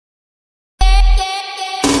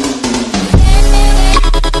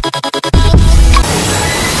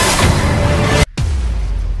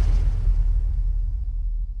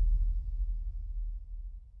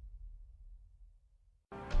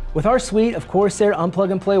With our suite of Corsair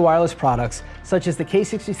unplug-and-play wireless products, such as the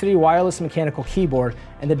K63 wireless mechanical keyboard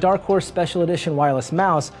and the Dark Horse Special Edition wireless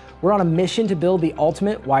mouse, we're on a mission to build the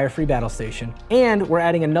ultimate wire-free battle station. And we're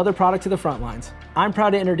adding another product to the front lines. I'm proud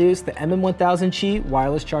to introduce the MM1000 Qi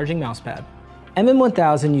wireless charging mousepad.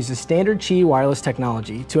 MM1000 uses standard Qi wireless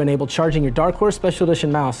technology to enable charging your Dark Horse Special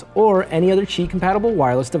Edition mouse or any other Qi-compatible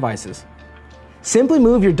wireless devices. Simply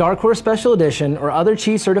move your Dark Horse Special Edition or other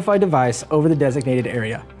Qi certified device over the designated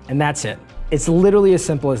area, and that's it. It's literally as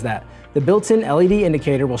simple as that. The built-in LED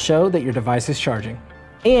indicator will show that your device is charging.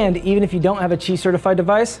 And even if you don't have a Qi certified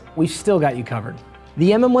device, we've still got you covered. The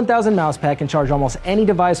MM1000 mousepad can charge almost any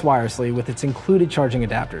device wirelessly with its included charging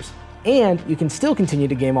adapters. And you can still continue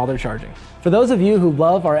to game while they're charging. For those of you who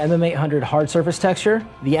love our MM800 hard surface texture,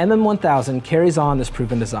 the MM1000 carries on this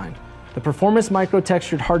proven design. The Performance Micro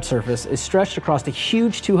Textured hard surface is stretched across a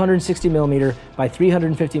huge 260mm by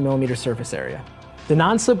 350mm surface area. The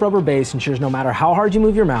non-slip rubber base ensures no matter how hard you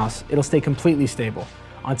move your mouse, it'll stay completely stable.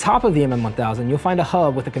 On top of the MM1000, you'll find a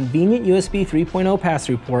hub with a convenient USB 3.0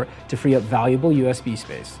 pass-through port to free up valuable USB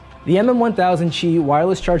space. The MM1000 Qi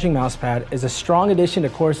wireless charging mousepad is a strong addition to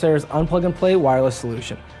Corsair's unplug-and-play wireless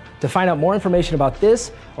solution. To find out more information about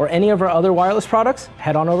this or any of our other wireless products,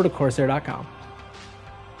 head on over to Corsair.com.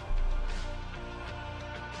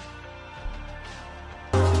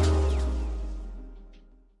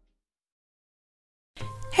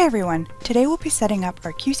 Hey everyone! Today we'll be setting up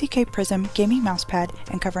our QCK Prism gaming mousepad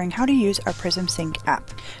and covering how to use our Prism Sync app.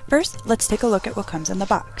 First, let's take a look at what comes in the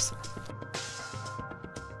box.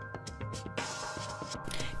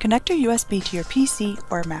 Connect your USB to your PC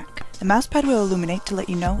or Mac. The mousepad will illuminate to let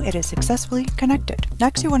you know it is successfully connected.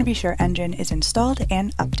 Next, you want to be sure Engine is installed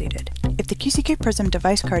and updated. If the QCK Prism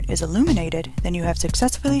device card is illuminated, then you have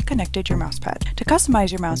successfully connected your mousepad. To customize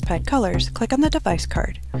your mousepad colors, click on the device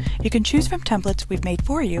card. You can choose from templates we've made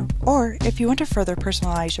for you, or if you want to further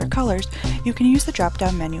personalize your colors, you can use the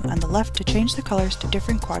drop-down menu on the left to change the colors to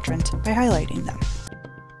different quadrants by highlighting them.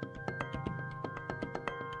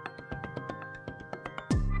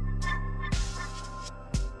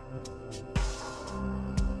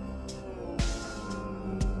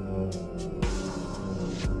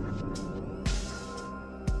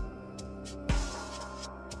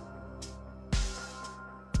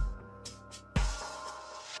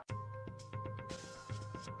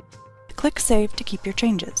 Click Save to keep your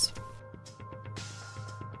changes.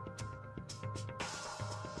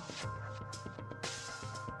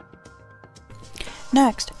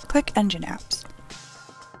 Next, click Engine Apps.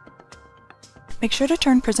 Make sure to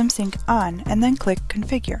turn Prism Sync on and then click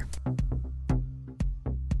Configure.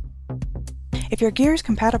 If your gear is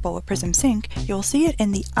compatible with Prism Sync, you will see it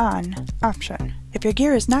in the On option. If your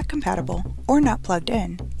gear is not compatible or not plugged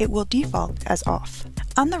in, it will default as off.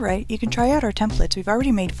 On the right, you can try out our templates we've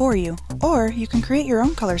already made for you, or you can create your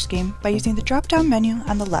own color scheme by using the drop-down menu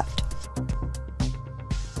on the left.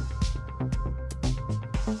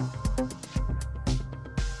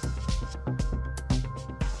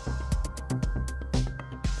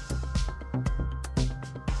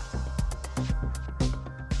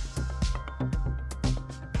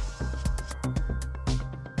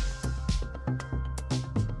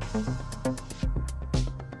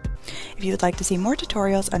 If you would like to see more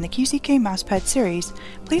tutorials on the QCK Mousepad series,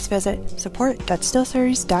 please visit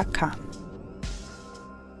support.steelseries.com.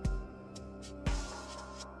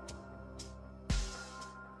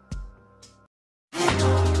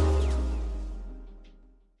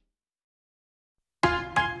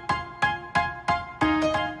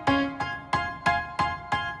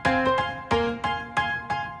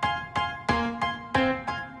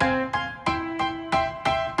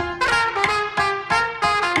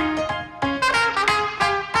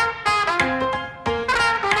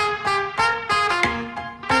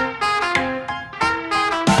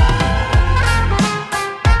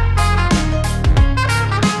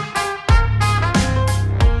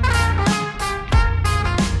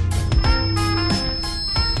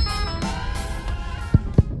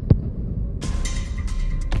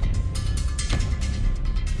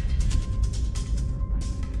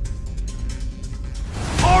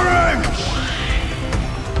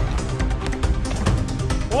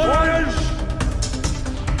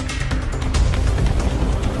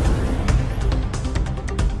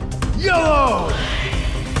 Yellow!